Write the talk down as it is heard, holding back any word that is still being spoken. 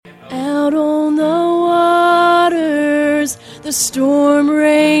out on the waters, the storm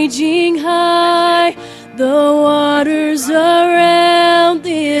raging high, the waters around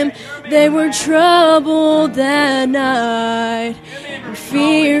them, they were troubled that night. And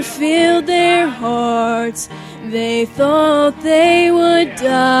fear filled their hearts, they thought they would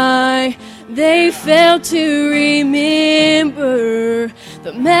die. They failed to remember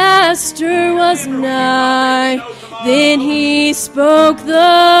the Master was nigh. Then he spoke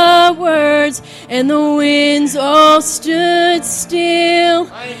the words, and the winds all stood still.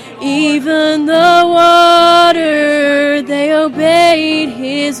 Even the water, they obeyed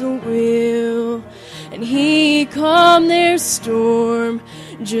his will. And he calmed their storm,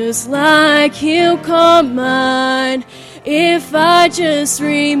 just like he'll calm mine. If I just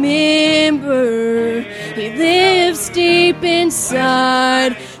remember, he lives deep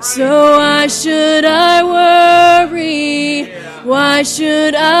inside. So why should I worry? Why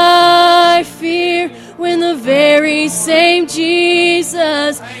should I fear when the very same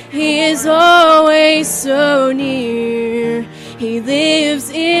Jesus, he is always so near? He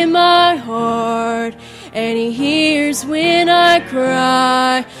lives in my heart, and he hears when I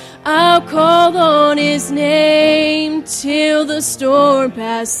cry. I'll call on his name till the storm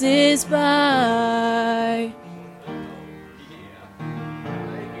passes by.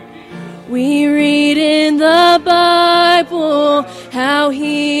 We read in the Bible how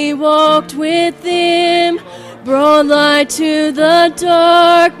he walked with them, brought light to the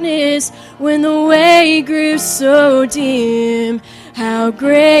darkness when the way grew so dim. How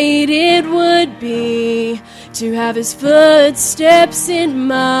great it would be to have his footsteps in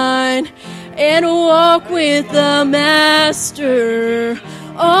mine and walk with the Master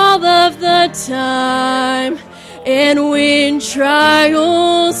all of the time. And when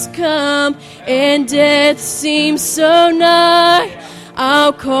trials come and death seems so nigh,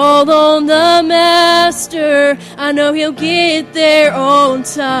 I'll call on the Master. I know he'll get there on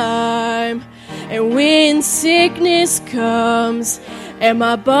time. And when sickness comes and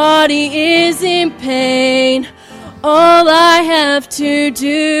my body is in pain, all I have to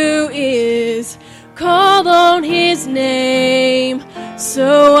do is call on his name.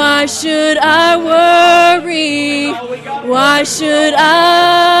 So why should I worry? Why should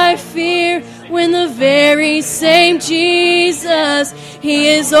I fear when the very same Jesus, he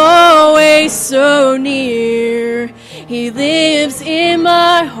is always so near? He lives in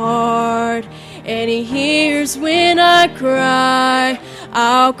my heart, and he hears when I cry.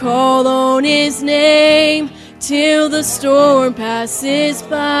 I'll call on his name till the storm passes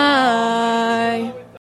by.